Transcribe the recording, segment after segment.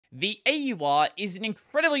the AUR is an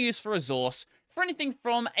incredibly useful resource for anything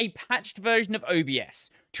from a patched version of OBS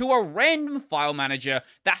to a random file manager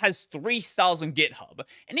that has 3 stars on GitHub,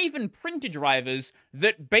 and even printer drivers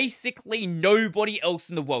that basically nobody else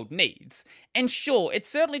in the world needs. And sure, it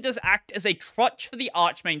certainly does act as a crutch for the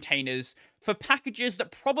Arch maintainers for packages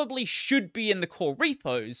that probably should be in the core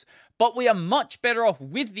repos, but we are much better off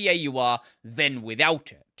with the AUR than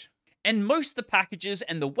without it. And most of the packages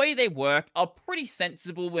and the way they work are pretty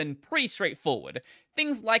sensible and pretty straightforward.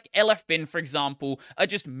 Things like lfbin, for example, are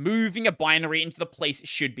just moving a binary into the place it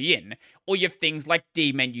should be in. Or you have things like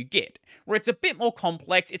dmenu-git, where it's a bit more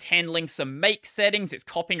complex, it's handling some make settings, it's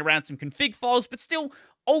copying around some config files, but still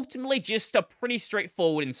ultimately just a pretty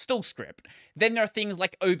straightforward install script. Then there are things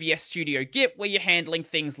like OBS Studio Git, where you're handling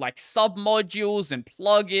things like submodules and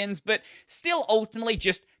plugins, but still ultimately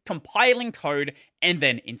just compiling code and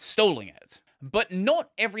then installing it. But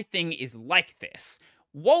not everything is like this.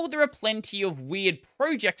 While there are plenty of weird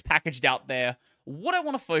projects packaged out there, what I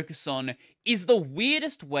want to focus on is the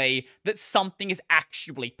weirdest way that something is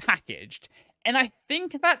actually packaged. And I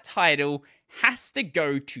think that title has to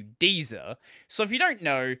go to Deezer. So if you don't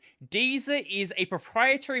know, Deezer is a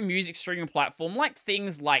proprietary music streaming platform like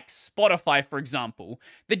things like Spotify, for example.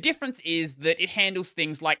 The difference is that it handles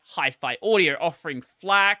things like hi-fi audio, offering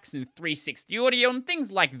FLACs and 360 audio and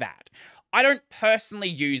things like that. I don't personally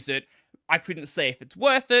use it. I couldn't say if it's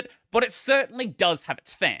worth it, but it certainly does have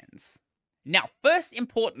its fans. Now, first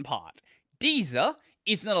important part, Deezer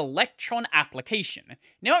is an Electron application.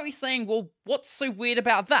 Now, you're saying, well, what's so weird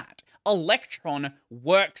about that? Electron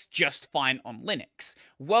works just fine on Linux.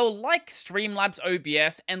 Well, like Streamlabs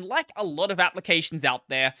OBS and like a lot of applications out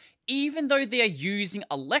there, even though they are using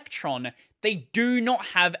Electron, they do not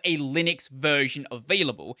have a Linux version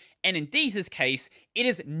available. And in Deezer's case, it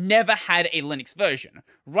has never had a Linux version.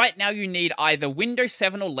 Right now you need either Windows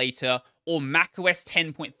 7 or later, or macOS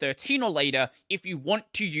 10.13 or later if you want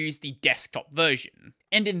to use the desktop version.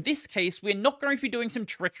 And in this case, we're not going to be doing some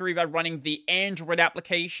trickery by running the Android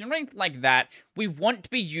application or anything like that. We want to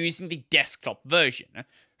be using the desktop version.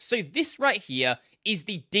 So this right here is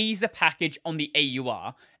the Deezer package on the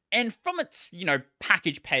AUR. And from its,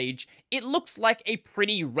 package page, it looks like a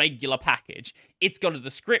pretty regular package. It's got a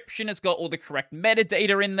description, it's got all the correct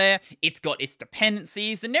metadata in there, it's got its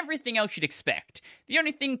dependencies, and everything else you'd expect. The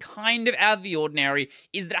only thing kind of out of the ordinary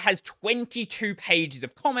is that it has 22 pages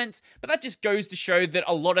of comments, but that just goes to show that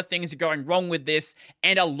a lot of things are going wrong with this,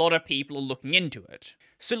 and a lot of people are looking into it.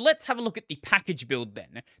 So let's have a look at the package build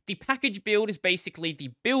then. The package build is basically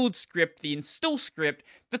the build script, the install script,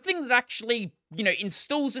 the thing that actually,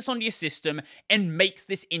 installs this onto your system and makes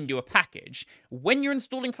this into a package. When you're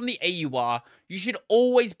installing from the AUR, you should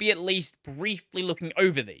always be at least briefly looking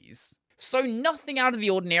over these. So nothing out of the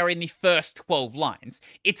ordinary in the first 12 lines.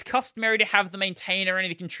 It's customary to have the maintainer and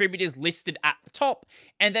the contributors listed at the top,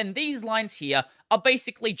 and then these lines here are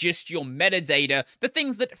basically just your metadata, the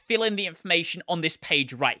things that fill in the information on this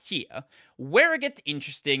page right here. Where it gets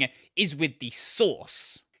interesting is with the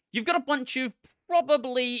source. You've got a bunch of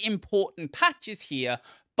probably important patches here,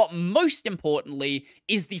 but most importantly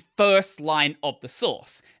is the first line of the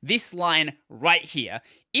source. This line right here.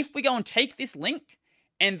 If we go and take this link,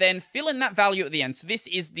 and then fill in that value at the end. So this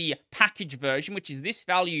is the package version, which is this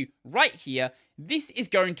value right here. This is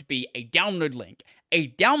going to be a download link.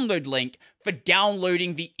 A download link for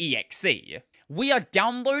downloading the exe. We are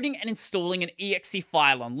downloading and installing an exe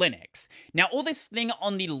file on Linux. Now, all this thing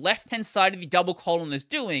on the left-hand side of the double colon is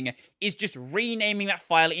doing is just renaming that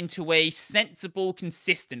file into a sensible,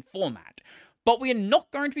 consistent format. But we are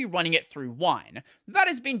not going to be running it through Wine. That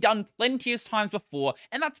has been done plenty of times before,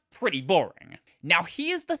 and that's pretty boring. Now,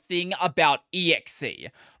 here's the thing about exe.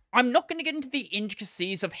 I'm not going to get into the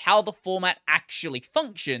intricacies of how the format actually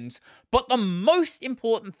functions, but the most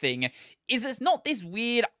important thing is it's not this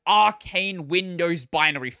weird arcane Windows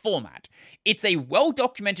binary format. It's a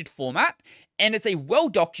well-documented format, and it's a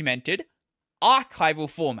well-documented archival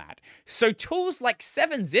format. So tools like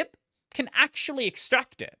 7-zip can actually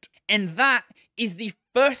extract it. And that is the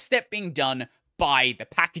first step being done by the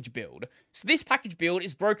package build. So this package build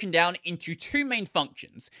is broken down into two main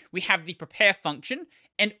functions. We have the prepare function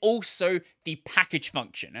and also the package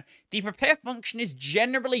function. The prepare function is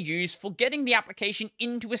generally used for getting the application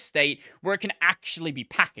into a state where it can actually be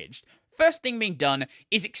packaged. First thing being done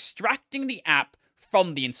is extracting the app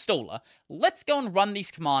from the installer. Let's go and run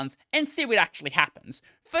these commands and see what actually happens.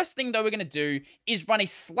 First thing though we're going to do is run a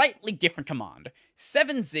slightly different command.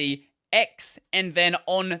 7z x and then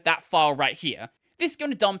on that file right here. this is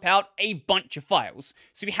going to dump out a bunch of files.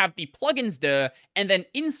 So we have the plugins dir, and then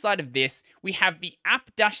inside of this, we have the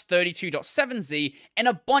app-32.7z and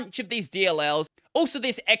a bunch of these DLLs. Also,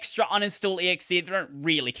 this extra uninstall exe that I don't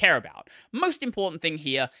really care about. Most important thing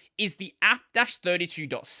here is the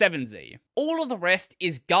app-32.7z. All of the rest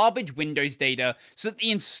is garbage Windows data so that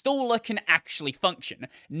the installer can actually function.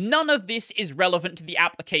 None of this is relevant to the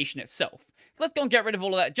application itself. Let's go and get rid of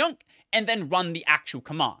all of that junk and then run the actual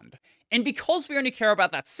command. And because we only care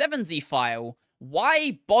about that 7z file,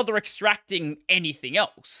 why bother extracting anything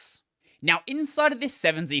else? Now, inside of this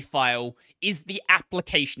 7z file is the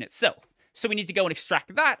application itself. So we need to go and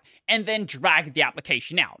extract that, and then drag the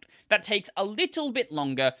application out. That takes a little bit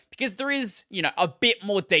longer, because there is, a bit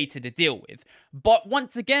more data to deal with. But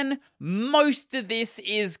once again, most of this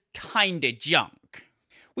is kinda junk.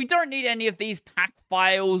 We don't need any of these pack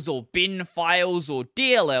files, or bin files, or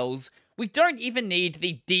DLLs. We don't even need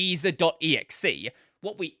the deezer.exe.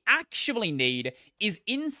 What we actually need is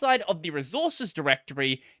inside of the resources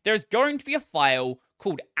directory, there's going to be a file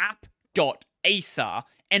called app.asar.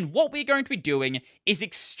 And what we're going to be doing is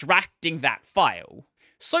extracting that file.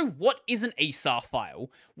 So what is an ASAR file?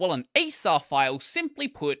 Well, an ASAR file, simply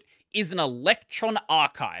put, is an Electron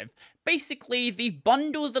archive. Basically, the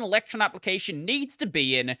bundle that an Electron application needs to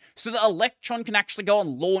be in so that Electron can actually go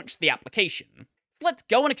and launch the application. So let's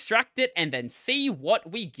go and extract it and then see what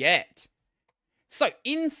we get. So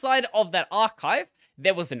inside of that archive,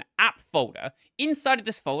 there was an app folder. Inside of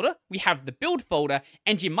this folder, we have the build folder,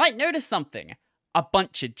 and you might notice something. A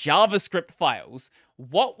bunch of JavaScript files.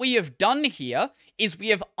 What we have done here is we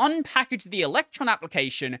have unpackaged the Electron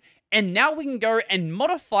application, and now we can go and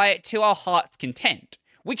modify it to our heart's content.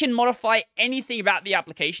 We can modify anything about the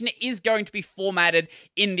application. It is going to be formatted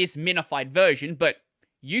in this minified version, but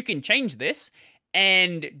you can change this,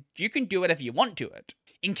 and you can do whatever you want to it.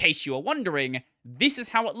 In case you are wondering, this is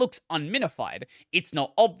how it looks unminified. It's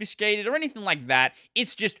not obfuscated or anything like that.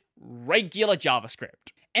 It's just regular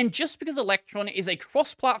JavaScript. And just because Electron is a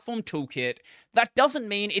cross-platform toolkit, that doesn't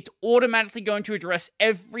mean it's automatically going to address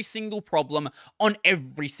every single problem on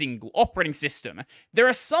every single operating system. There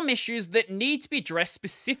are some issues that need to be addressed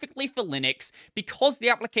specifically for Linux because the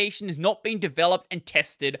application is not being developed and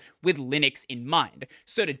tested with Linux in mind.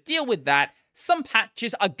 So to deal with that, some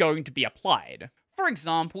patches are going to be applied. For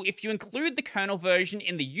example, if you include the kernel version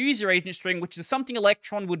in the user agent string, which is something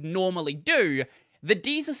Electron would normally do, the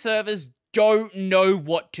Deezer servers don't know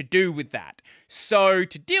what to do with that. So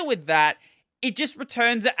to deal with that, it just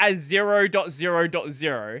returns it as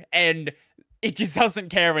 0.0.0, and it just doesn't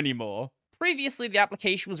care anymore. Previously, the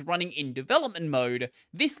application was running in development mode.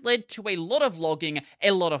 This led to a lot of logging,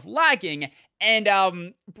 a lot of lagging,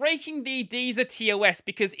 and breaking the Deezer TOS,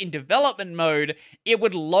 because in development mode, it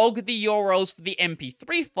would log the URLs for the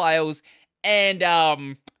MP3 files, and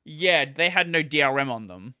yeah, they had no DRM on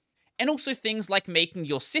them. And also things like making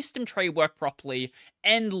your system tray work properly,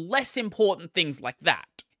 and less important things like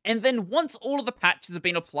that. And then once all of the patches have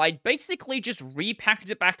been applied, basically just repackage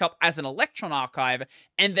it back up as an Electron archive,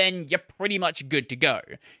 and then you're pretty much good to go.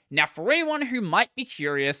 Now, for anyone who might be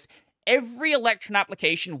curious, every Electron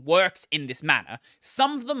application works in this manner.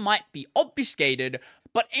 Some of them might be obfuscated,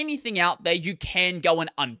 but anything out there, you can go and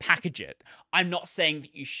unpackage it. I'm not saying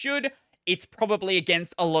that you should. It's probably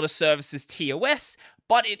against a lot of services' TOS,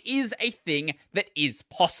 but it is a thing that is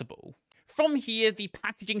possible. From here, the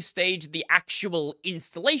packaging stage, the actual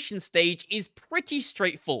installation stage, is pretty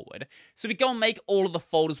straightforward. So we go and make all of the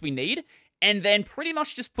folders we need, and then pretty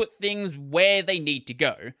much just put things where they need to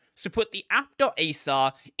go. So put the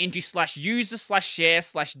app.asar into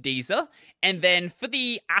 /user/share/deezer, and then for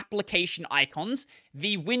the application icons,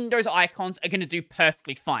 the Windows icons are going to do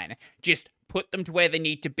perfectly fine. Just put them to where they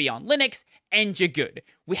need to be on Linux, and you're good.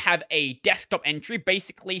 We have a desktop entry,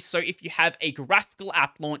 basically, so if you have a graphical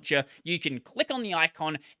app launcher, you can click on the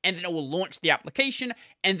icon, and then it will launch the application,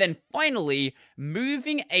 and then finally,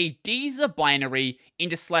 moving a Deezer binary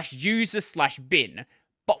into /user/bin.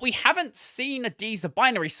 But we haven't seen a Deezer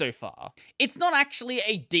binary so far. It's not actually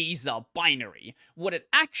a Deezer binary. What it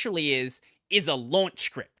actually is a launch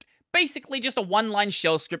script. Basically just a one-line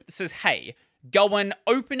shell script that says, hey, go and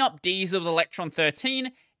open up Deezer with Electron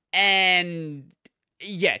 13, and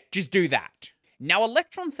yeah, just do that. Now,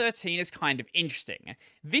 Electron 13 is kind of interesting.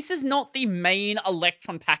 This is not the main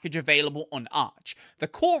Electron package available on Arch. The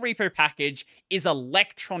core repo package is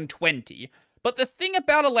Electron 20, but the thing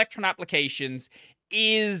about Electron applications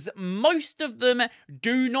is most of them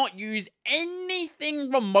do not use anything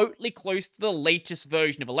remotely close to the latest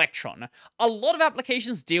version of Electron. A lot of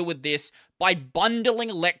applications deal with this by bundling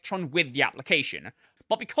Electron with the application.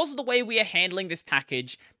 But because of the way we are handling this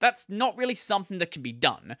package, that's not really something that can be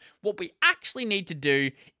done. What we actually need to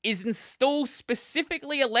do is install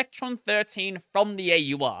specifically Electron 13 from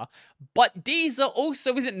the AUR, but Deezer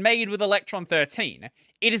also isn't made with Electron 13.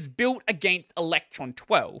 It is built against Electron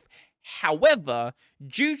 12. However,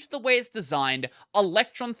 due to the way it's designed,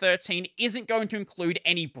 Electron 13 isn't going to include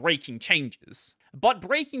any breaking changes. But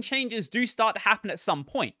breaking changes do start to happen at some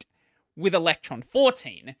point with Electron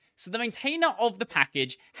 14, so the maintainer of the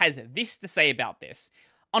package has this to say about this.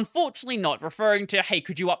 Unfortunately not, referring to, hey,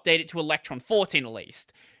 could you update it to Electron 14 at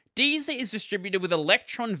least? Deezer is distributed with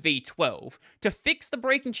Electron V12. To fix the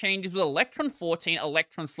breaking changes with Electron 14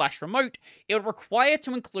 Electron/remote, it would require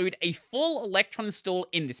to include a full Electron install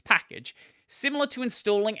in this package, similar to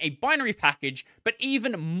installing a binary package, but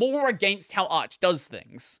even more against how Arch does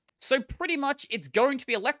things. So pretty much, it's going to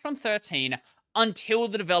be Electron 13 until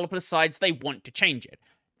the developer decides they want to change it.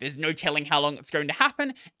 There's no telling how long it's going to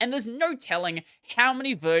happen, and there's no telling how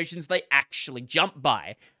many versions they actually jump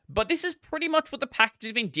by. But this is pretty much what the package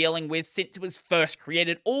has been dealing with since it was first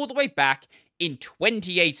created all the way back in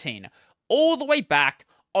 2018. All the way back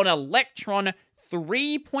on Electron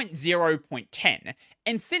 3.0.10.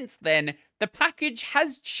 And since then, the package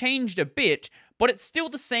has changed a bit, but it's still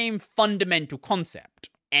the same fundamental concept.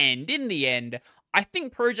 And in the end, I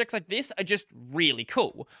think projects like this are just really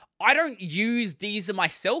cool. I don't use Deezer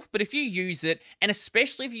myself, but if you use it, and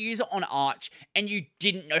especially if you use it on Arch, and you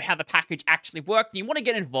didn't know how the package actually worked, and you want to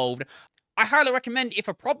get involved, I highly recommend if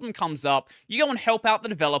a problem comes up, you go and help out the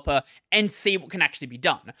developer and see what can actually be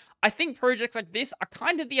done. I think projects like this are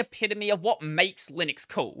kind of the epitome of what makes Linux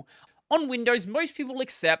cool. On Windows, most people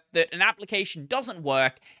accept that an application doesn't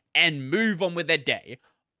work and move on with their day.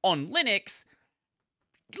 On Linux,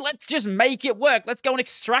 let's just make it work. Let's go and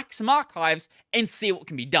extract some archives and see what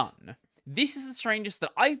can be done. This is the strangest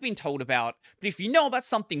that I've been told about, but if you know about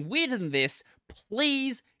something weirder than this,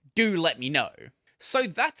 please do let me know. So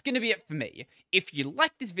that's going to be it for me. If you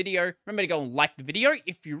like this video, remember to go and like the video.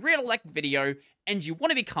 If you really like the video and you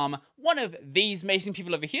want to become one of these amazing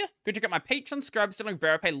people over here, go check out my Patreon, subscribe, selling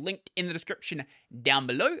Pay, linked in the description down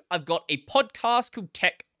below. I've got a podcast called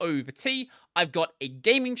Tech Over Tea. I've got a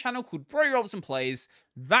gaming channel called Brodie Robertson Plays.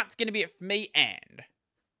 That's going to be it for me, and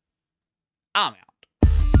I'm out.